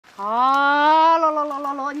好，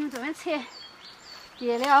了，你们这边扯，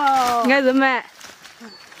别了。爱人们，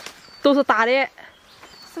都是大的。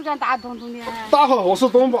手杆大东东的。大家好，我是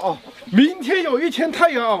冬宝。明天有一天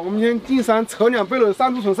太阳啊，我们今天进山扯2背篓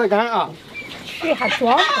山竹笋晒干啊。去还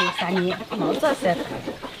装备山里，老早晒的。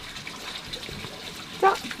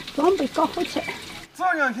这装备搞好起来。这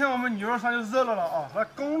2天我们牛肉山就热闹了啊，那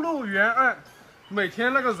公路沿岸每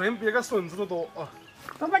天那个人比那个笋子都多啊。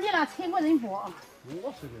东宝，你那扯过人不？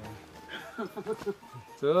我随便。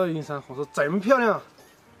这云山红是真漂亮。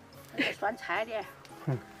酸菜的。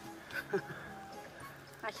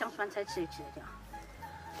俺想酸菜吃就吃的。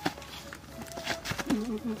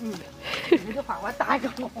这个话我打一个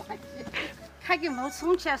玩笑，开个木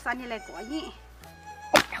冲起来山里来过瘾。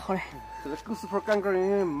好嘞。这个狗屎泡干干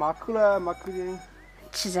的，麻口了麻口的。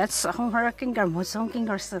其实吃红花梗杆木冲梗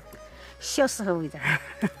杆是小时候味道。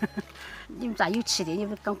你们咋有吃的？你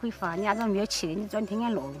不赶快发，你伢子没有吃的，你转天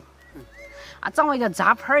天弄。啊，长为个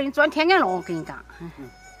炸盘儿，你转天天弄，我跟你讲。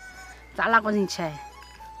炸哪个人吃？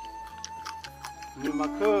马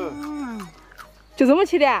口。就这么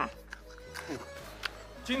吃的啊？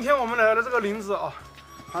今天我们来的这个林子啊，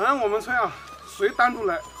好像我们村啊，谁单独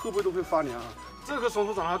来后背都会发凉啊。这个松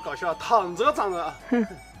树长得好搞笑，躺着长的啊。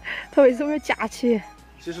它为什么要架起？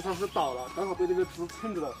其实它是倒了，刚好被这个枝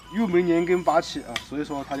撑着了，又没连根拔起啊，所以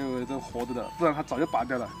说它就这活着的，不然它早就拔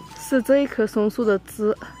掉了。是这一棵松树的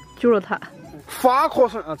枝救了它。花壳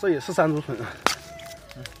笋啊，这也是山竹笋啊。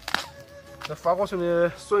这花壳笋的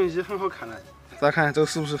笋叶很好看的，大家看这个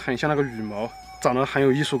是不是很像那个羽毛，长得很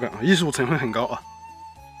有艺术感啊，艺术成分很高啊。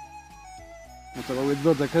我这个位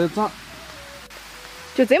置再开始长，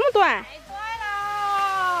就这么短。太短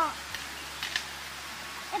了，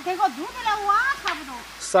跟个种的那瓦差不多。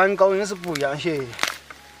山高应是不一样些。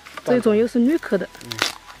这种又是绿壳的。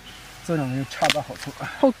这种就恰到好处。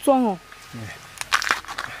好壮哦。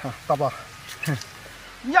好，大宝，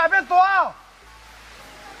你那边多啊，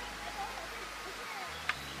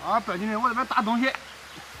不要紧的，我这边打东西。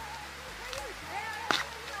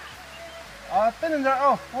啊，等等点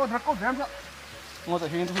啊，我这边搞垫子。我这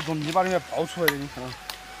些都是从泥巴里面刨出来的，你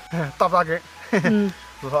看，大不大根？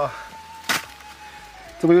是吧？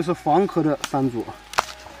这个又是方壳的山竹。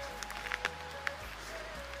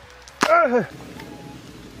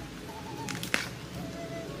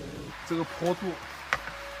这个坡度，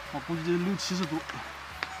我估计就60-70度。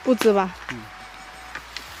不止吧？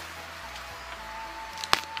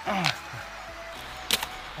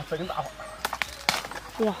真大伙！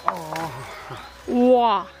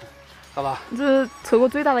哇！好吧，这抽过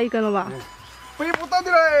最大的一根了吧？背不到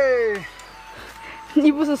的嘞。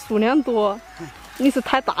你不是数量多，你是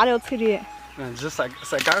太大了扯的。这晒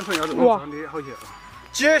干笋要这种长的好些。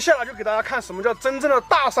接下来就给大家看什么叫真正的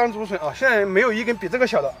大山竹笋啊！现在没有一根比这个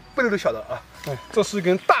小的，背篓都小的啊。这是一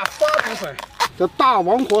根大花竹笋，叫大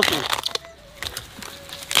王火笋。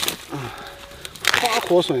花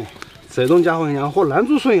壳笋，这种家伙像和烂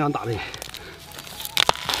竹笋一样大的。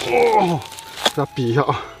哦，给它比一下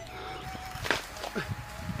啊。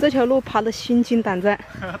这条路爬得心惊胆战。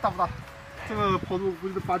大不大？这个坡度估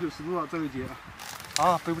计都80-90度了，这一节。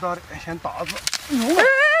啊，背不到的，先打子。哎，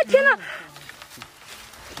天哪！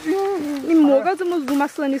你莫搞这么辱骂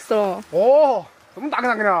死人的事了。哦，这么大个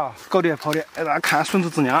那个了，搞点跑点，大家看笋子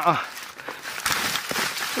质量啊。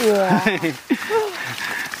哇！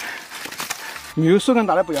没有手杆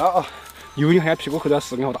大的不要啊，有你看下屁股后头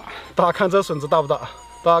10根好大。大家看这笋子大不大？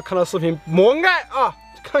大家看到视频莫爱啊，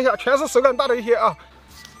看一下全是手杆大的一些啊。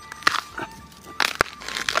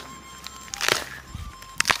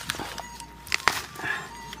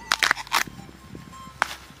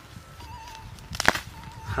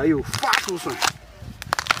还有花竹笋，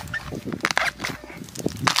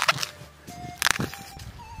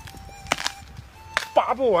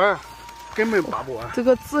拔不完，根本拔不完。这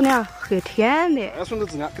个质量很甜的。这笋子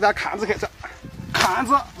质量，给大家看着看着，看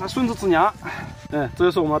着那笋子质量。这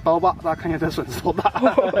就是我们的刀把，大家看一下这笋子多大。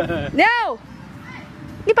六，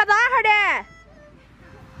你拔大号的。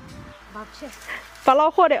拔不起来。拔恼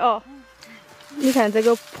火的哦。你看这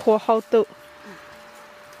个坡好陡。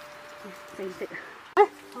对。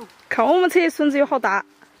看我们扯的笋子有好大。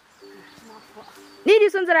你的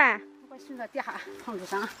笋子呢？我寻到底下棚子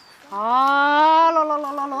上。了，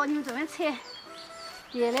你们这边扯，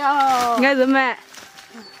别了。爱人们，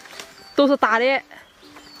都是大的。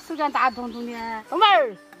手杆大东东的。东宝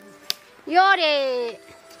儿，有的。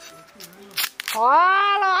好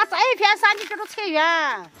了，这一片山你给它扯远。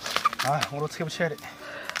我都扯不起来的。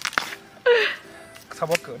差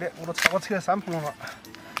不多够的，我都差不多扯了3棚了。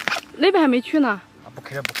那边还没去呢。不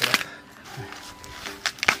可以了。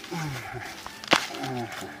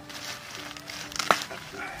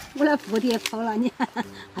我来补点跑了，你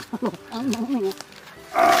老帮忙了。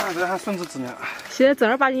啊，这还笋子质量。现在正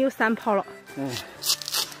儿八经有3泡了。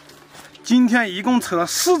今天一共测了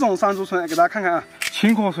4种山竹笋，给大家看看啊，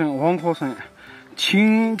青壳笋、黄壳笋、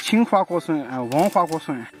青花壳笋、黄花壳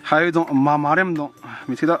笋，还有一种麻麻的不懂，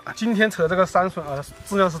没测到。今天测这个山笋啊，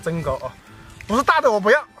质量是真高啊，不是大的我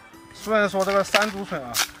不要。虽然说这个山竹笋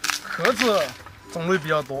啊，壳子种类比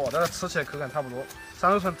较多，但是吃起来口感差不多。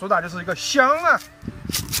山竹笋主打就是一个香啊。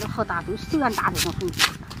这好大，都手杆大这种笋子。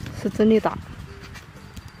是真的大。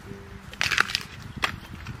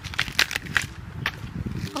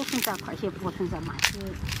好笋子快些，不笋子慢些。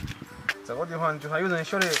这个地方就算有人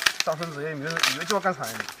晓得找笋子，也没有叫我干啥的。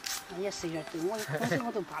也是有点对，当时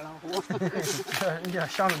我都怕恼火。你要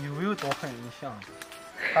想油有多狠，你想，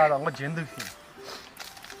打到我肩头去，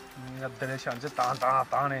你要得得像这当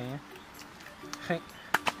的，很。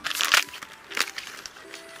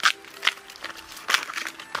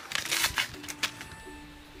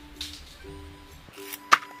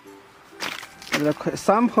现在快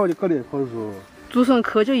3泡就搞得可热。竹笋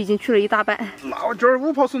壳就已经去了1大半。那今儿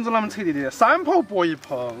5泡笋子啷么扯的？3泡搏1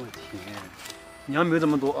泡，我的天！量没有这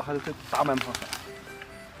么多，还是得大半泡。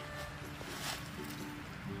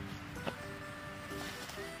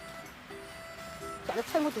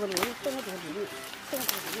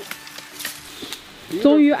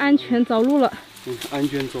终于安全着陆了。安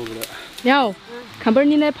全着陆了。哟，看本儿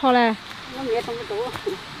你那泡嘞？我没这么多。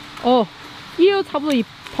哦，也有差不多1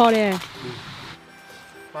泡嘞。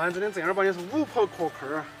反正正儿八经是5泡壳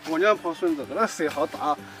壳，我2泡笋子，这个色好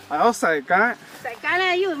大，还要晒干。晒干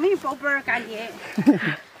了有没有包本儿干的？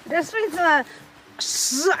这笋子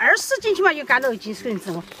10-20斤起码就干到1斤笋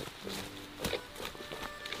子了。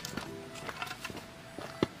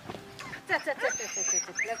这，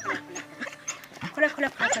快来，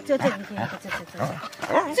走，走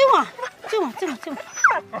啊！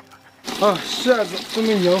啊，洗儿子准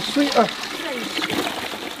备舀水啊。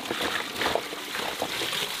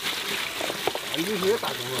有些大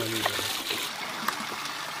动了，你这。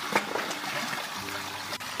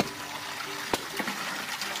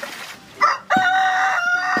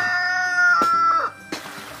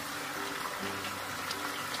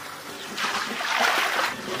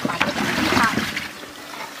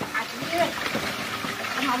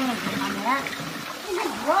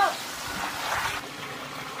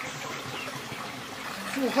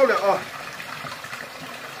煮好了啊！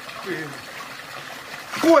对，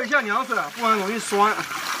过一下凉水，不然容易酸。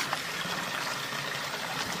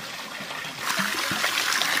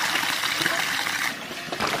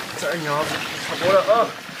这凉水差不多了啊！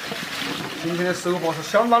今天的收获是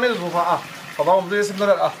相当的如法啊！好吧，我们这期视频到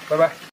这了啊，拜拜。